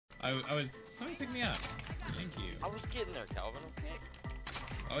I was. Somebody pick me up. Thank you. I was getting there, Calvin. Okay.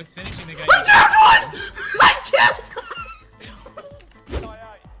 I was finishing the guy. I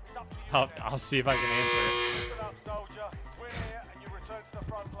can't! I'll see if I can answer it. Listen up, soldier. Win here and you return to the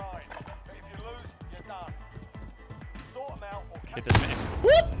front line. But if you lose, you're done. Sort them out or Hit this man.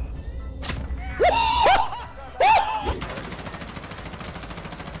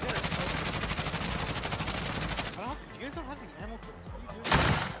 You guys don't have the ammo for this. What are you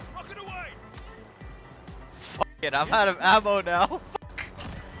doing? rocket away! Fuck it, I'm out of ammo now.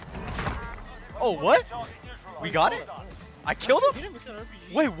 Oh, what? We got it? I killed him?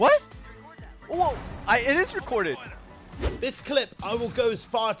 Wait, what? Whoa, it is recorded. This clip, I will go as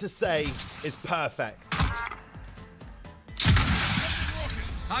far to say, is perfect.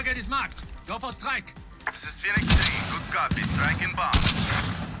 Target is marked. Go for strike. This is Phoenix 3. Good copy. Strike inbound.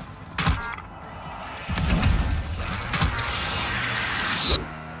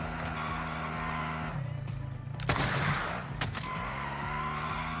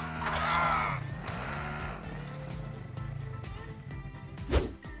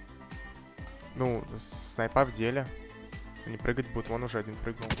 Ну, снайпа в деле. Они прыгать будут, вон уже один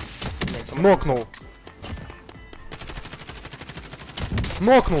прыгнул. Нокнул!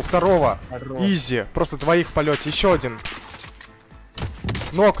 Нокнул второго! Изи! Просто двоих в полете, еще один!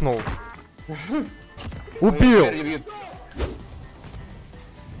 Нокнул! Убил!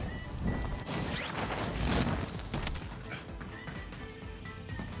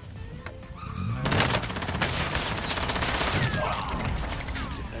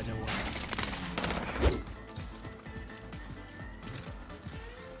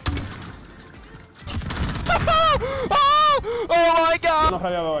 Oh my god! Unos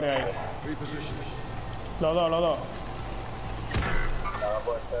radiadores ahí. Los dos, los dos.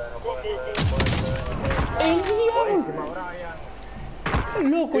 ¡Ey, Dios!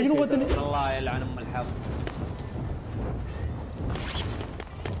 Loco, yo no voy a tener. الله يلعن ام الحظ.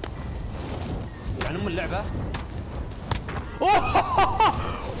 يلعن ام اللعبة.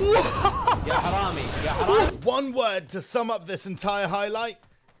 يا حرامي يا حرامي. One word to sum up this entire highlight: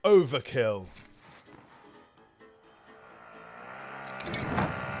 overkill.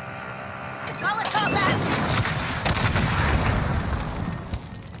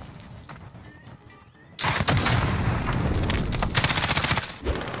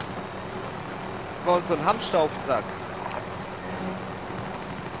 War so ein Hamsterauftrag.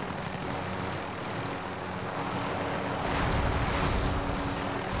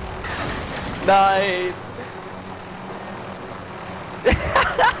 Nein!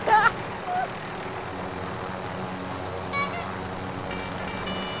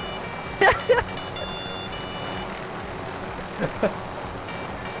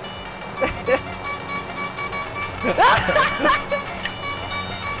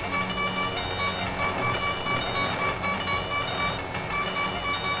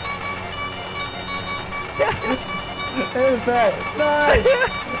 Hilfe! Nein!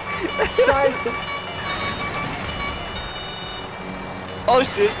 Scheiße! Oh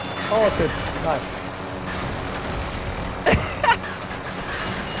shit! Oh shit! Nein!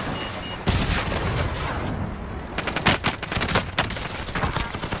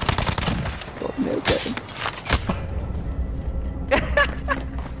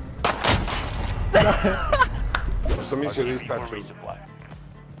 Some each of these petrol.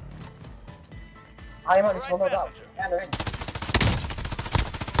 I'm on this one down. Yeah, they're in.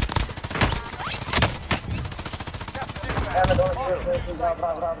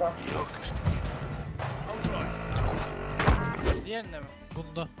 Diğerinde mi?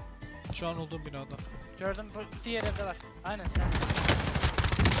 Bunda. Şu an olduğum binada. Gördüm, bu diğer evde var. Aynen sen.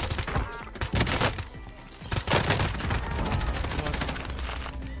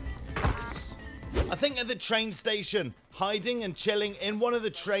 I think at the train station, hiding and chilling in one of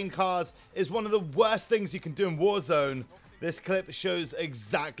the train cars is one of the worst things you can do in Warzone. This clip shows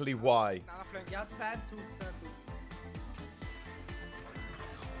exactly why.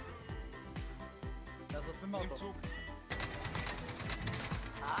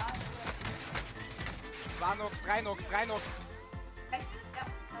 Drei noch.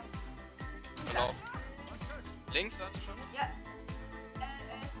 Genau. Links, warte schon? Ja.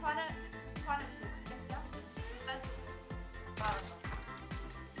 Vorne ja?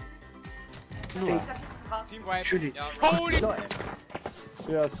 Team right. Shooting. Yeah, holy!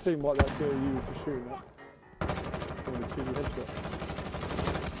 Yeah, it's the same what that girl used for shooting that. Or the 2D headshot.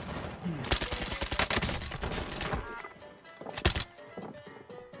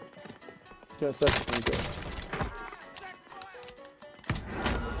 Just a second, go.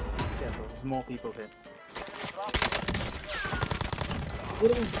 Careful, there's more people here. Who's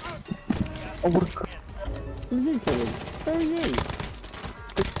he killing? Who are you?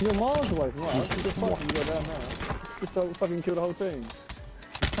 You're miles away from us. You just fucking go down there. Just don't fucking kill the whole team.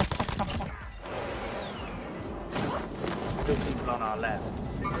 Two people on our left.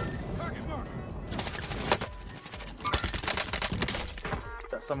 Is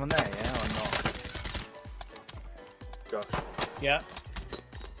that someone there, yeah, or not? Josh. Yeah.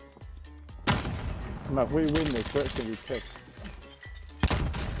 No, if we win this, Brett's gonna be pissed.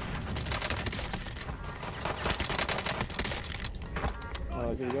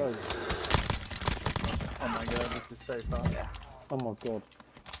 Oh, here he goes. Oh my god, this is so far. Yeah. Oh my god.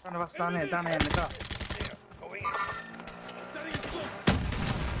 One of us down here in the dark.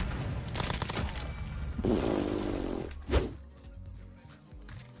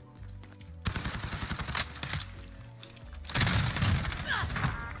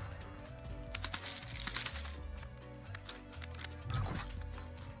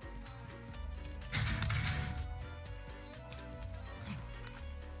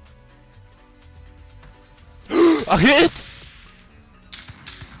 I hit!